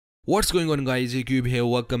What's going on guys, Cube here.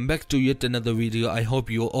 Welcome back to yet another video. I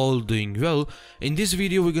hope you're all doing well. In this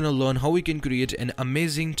video we're gonna learn how we can create an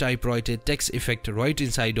amazing typewriter text effect right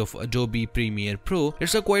inside of Adobe Premiere Pro.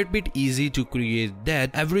 It's a quite bit easy to create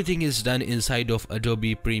that. Everything is done inside of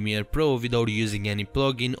Adobe Premiere Pro without using any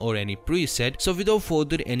plugin or any preset. So without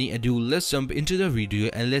further any ado, let's jump into the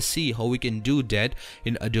video and let's see how we can do that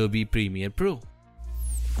in Adobe Premiere Pro.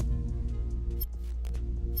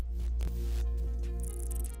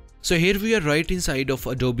 So here we are right inside of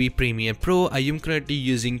Adobe Premiere Pro. I am currently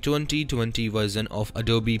using 2020 version of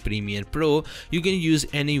Adobe Premiere Pro. You can use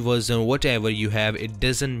any version, whatever you have, it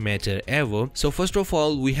doesn't matter ever. So first of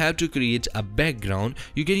all, we have to create a background.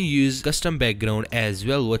 You can use custom background as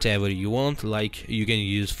well, whatever you want. Like you can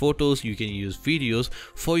use photos, you can use videos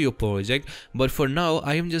for your project. But for now,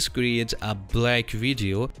 I am just create a black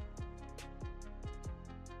video.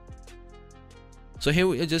 So here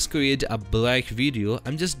we just create a black video.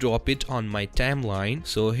 I'm just drop it on my timeline.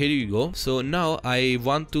 So here you go. So now I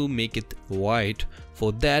want to make it white.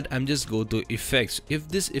 For that, I'm just go to effects. If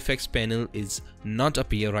this effects panel is not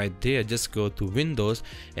appear right there, just go to Windows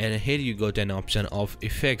and here you got an option of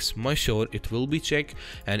effects. Make sure it will be checked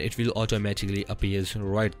and it will automatically appears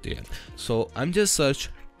right there. So I'm just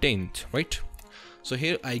search tint, right? So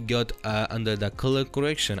here I got under the color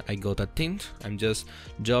correction, I got a tint. I'm just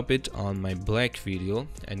drop it on my black video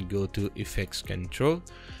and go to effects control,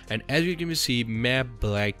 and as you can see, map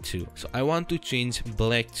black to. So I want to change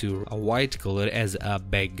black to a white color as a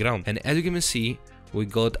background, and as you can see, we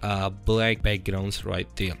got black backgrounds right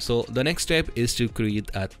there. So the next step is to create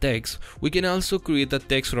a text. We can also create a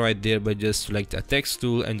text right there by just select a text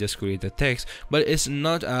tool and just create a text, but it's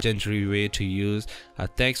not a generic way to use a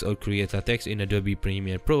text or create a text in Adobe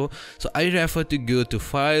Premiere Pro. So I refer to go to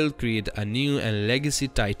file, create a new, and legacy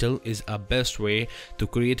title is a best way to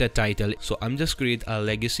create a title. So I'm just create a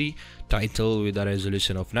legacy title with a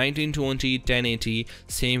resolution of 1920 1080,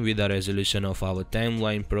 same with the resolution of our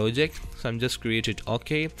timeline project. So I'm just create it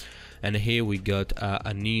okay, and here we got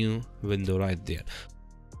a new window right there.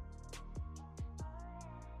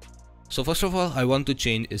 So first of all, I want to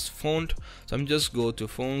change its font. So I'm just go to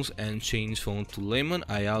fonts and change font to lemon.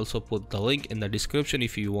 I also put the link in the description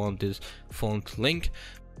if you want this font link.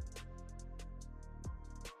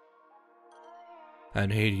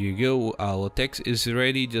 And here you go, our text is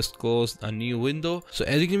ready. Just close a new window. So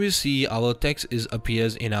as you can see, our text is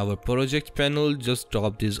appears in our project panel. Just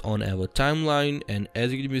drop this on our timeline, and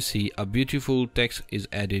as you can see, a beautiful text is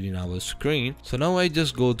added in our screen. So now I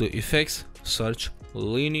just go to effects, search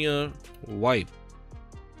linear wipe,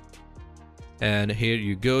 and here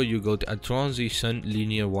you go, you go to a transition,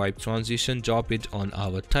 linear wipe transition, drop it on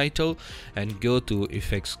our title and go to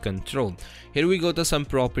effects control. Here we go to some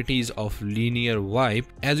properties of linear wipe.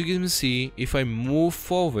 As you can see, if I move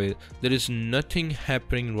forward, there is nothing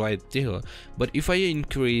happening right there, but if I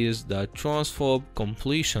increase the transform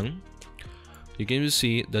completion, you can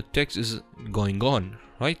see the text is going on,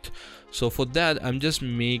 right? So for that, I'm just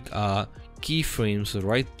make a keyframes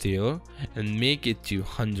right there and make it to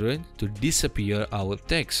 100 to disappear our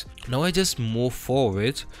text. Now I just move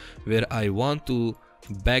forward where I want to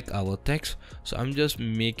back our text, so I'm just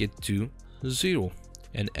make it to 0,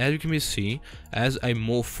 and as you can see, as I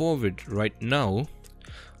move forward right now,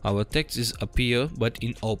 our text is appear but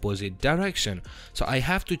in opposite direction. So I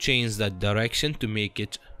have to change that direction to make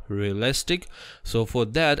it realistic. So for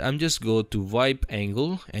that, I'm just go to wipe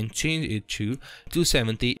angle and change it to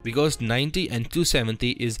 270, because 90 and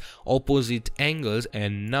 270 is opposite angles.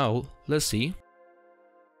 And now let's see.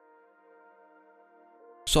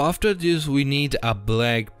 So after this, we need a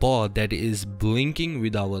black bar that is blinking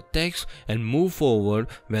with our text and move forward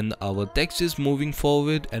when our text is moving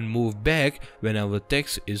forward and move back when our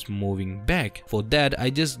text is moving back. For that,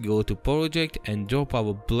 I just go to project and drop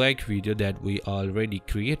our black video that we already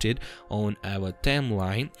created on our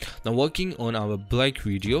timeline. Now working on our black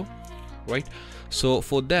video, right? So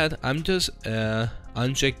for that, I'm just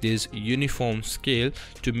uncheck this uniform scale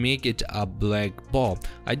to make it a black bar.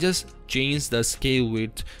 I just change the scale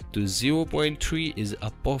width to 0.3 is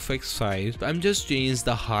a perfect size. I'm just change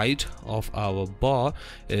the height of our bar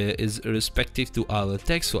is respective to our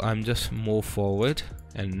text. So I'm just move forward,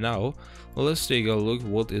 and now let's take a look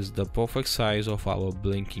what is the perfect size of our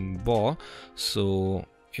blinking bar. So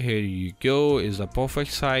here you go, is a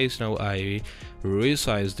perfect size. Now I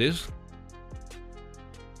resize this.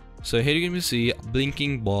 So here you can see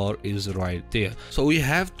blinking bar is right there. So we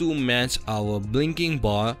have to match our blinking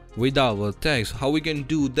bar with our text. How we can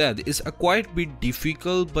do that is a quite bit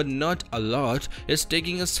difficult, but not a lot. It's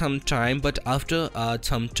taking us some time, but after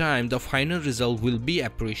some time the final result will be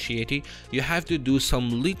appreciated. You have to do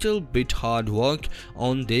some little bit hard work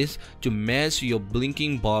on this to match your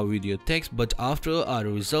blinking bar with your text, but after our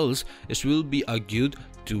results it will be a good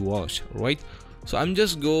to watch, right? So I'm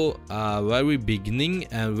just go very beginning,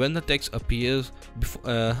 and when the text appears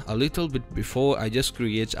a little bit before, I just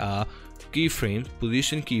create a keyframes,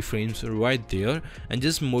 position keyframes right there, and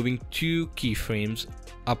just moving 2 keyframes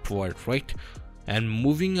upward, right? And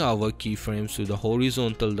moving our keyframes to the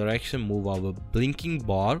horizontal direction, move our blinking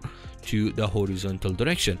bar to the horizontal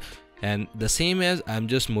direction. And the same as I'm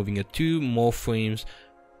just moving 2 more frames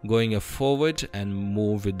going forward and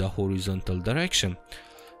move with the horizontal direction.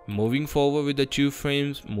 Moving forward with the 2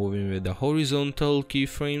 frames, moving with the horizontal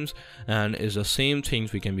keyframes, and is the same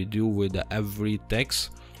things we can be do with the every text.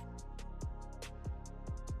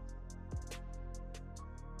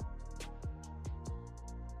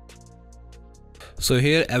 So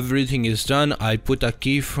here everything is done. I put a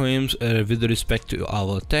keyframes with respect to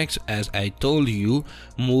our text. As I told you,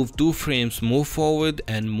 move 2 frames, move forward,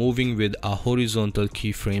 and moving with a horizontal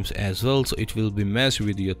keyframes as well, so it will be matched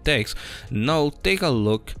with your text. Now take a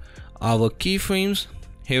look our keyframes.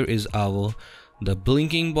 Here is the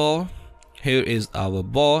blinking bar, here is our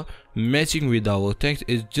bar matching with our text.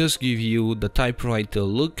 It just give you the typewriter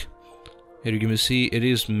look. Here you can see it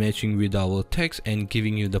is matching with our text and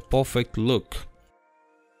giving you the perfect look.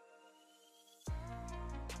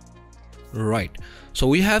 Right, so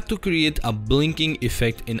we have to create a blinking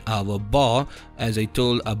effect in our bar. As I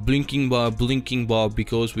told, a blinking bar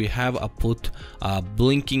because we have put a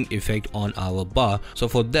blinking effect on our bar. So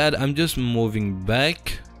for that I'm just moving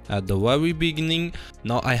back at the very beginning.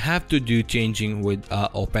 Now I have to do changing with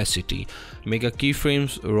opacity. Make a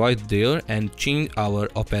keyframes right there and change our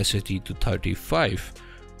opacity to 35.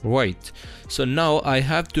 Right, so now I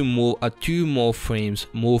have to move 2 more frames,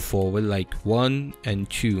 move forward like 1 and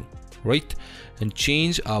 2, right, and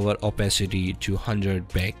change our opacity to 100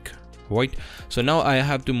 back, right? So now I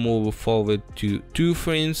have to move forward to 2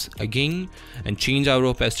 frames again and change our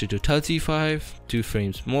opacity to 35, 2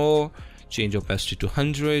 frames more, change opacity to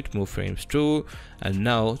 100, move frames 2, and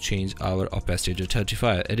now change our opacity to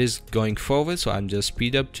 35. It is going forward, so I'm just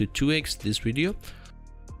speed up to 2x this video.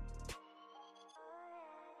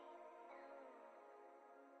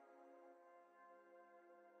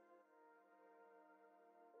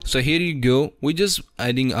 So here you go, we're just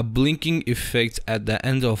adding a blinking effect at the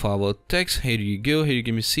end of our text. Here you go, here you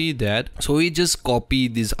can see that. So we just copy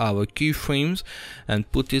these our keyframes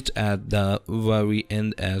and put it at the very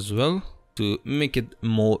end as well to make it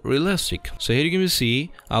more realistic. So here you can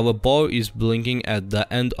see our bar is blinking at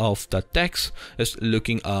the end of the text. It's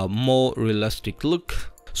looking a more realistic look.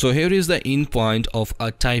 So here is the in point of a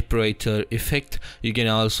typewriter effect. You can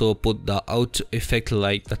also put the out effect,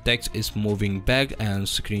 like the text is moving back and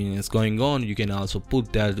screen is going on. You can also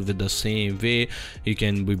put that with the same way. You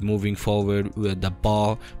can be moving forward with the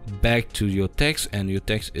bar back to your text and your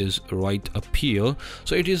text is right up here.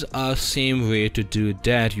 So it is a same way to do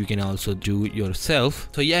that. You can also do yourself.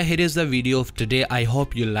 So yeah, here is the video of today. I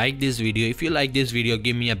hope you like this video. If you like this video,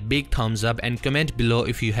 give me a big thumbs up and comment below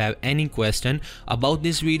if you have any question about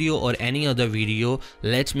this video or any other video.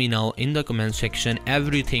 Let me know in the comment section.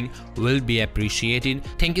 Everything will be appreciated.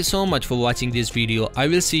 Thank you so much for watching this video. I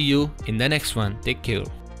will see you in the next one. Take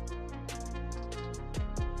care.